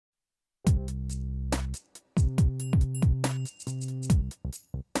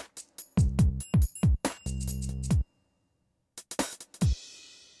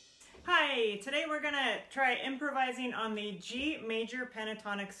everybody. Today we're going to try improvising on the G major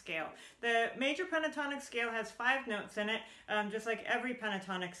pentatonic scale. The major pentatonic scale has 5 notes in it, just like every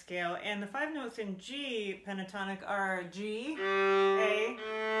pentatonic scale. And the 5 notes in G pentatonic are G, A,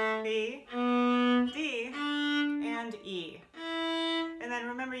 B, D, and E. And then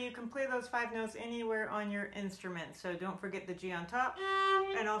remember, you can play those 5 notes anywhere on your instrument. So don't forget the G on top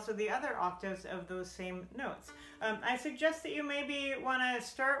and also the other octaves of those same notes. I suggest that you maybe want to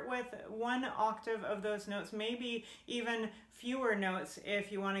start with 1 octave of those notes, maybe even fewer notes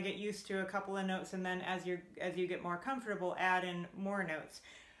if you want to get used to a couple of notes, and then as you get more comfortable, add in more notes.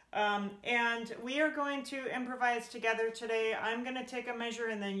 And we are going to improvise together today. I'm going to take a measure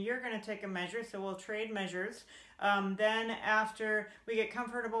and then you're going to take a measure, so we'll trade measures. Then after we get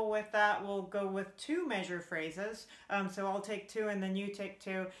comfortable with that, we'll go with 2 measure phrases. So I'll take 2 and then you take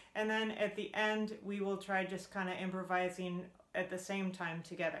 2. And then at the end, we will try just kind of improvising at the same time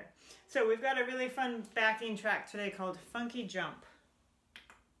together. So we've got a really fun backing track today called Funky Jump.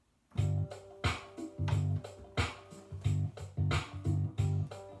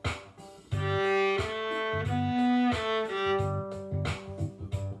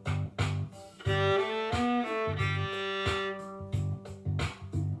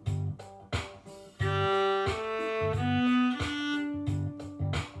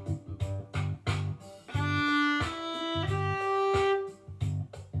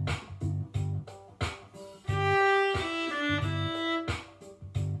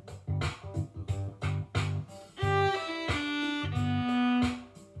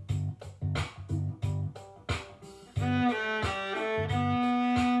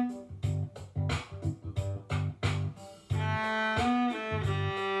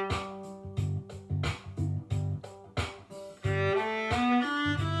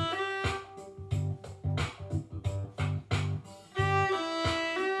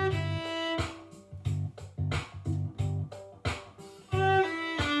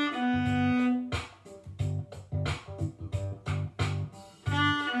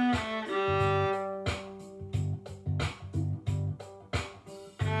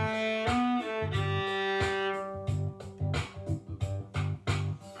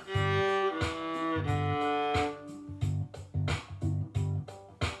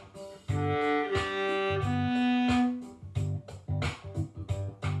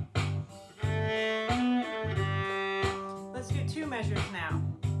 Measures now.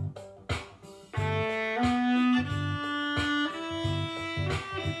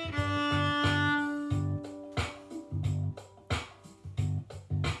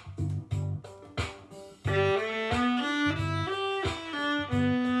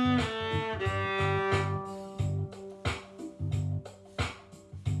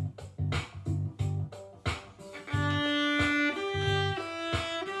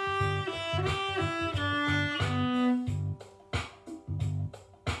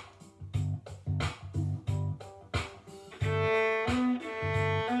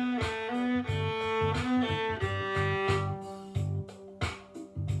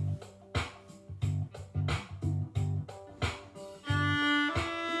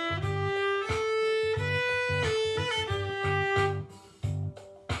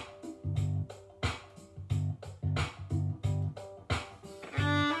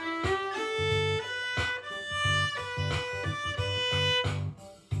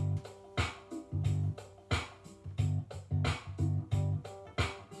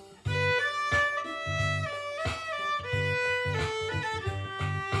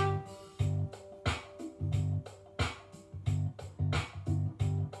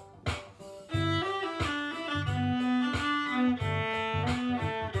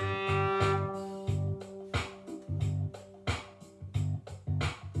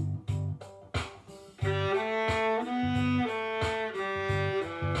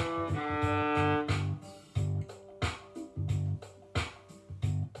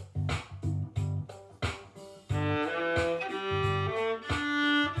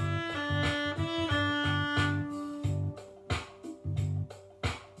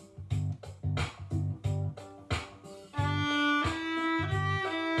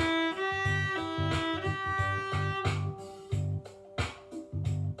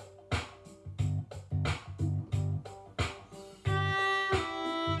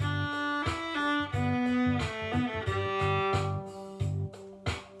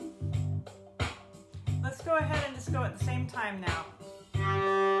 Go ahead and just go at the same time now.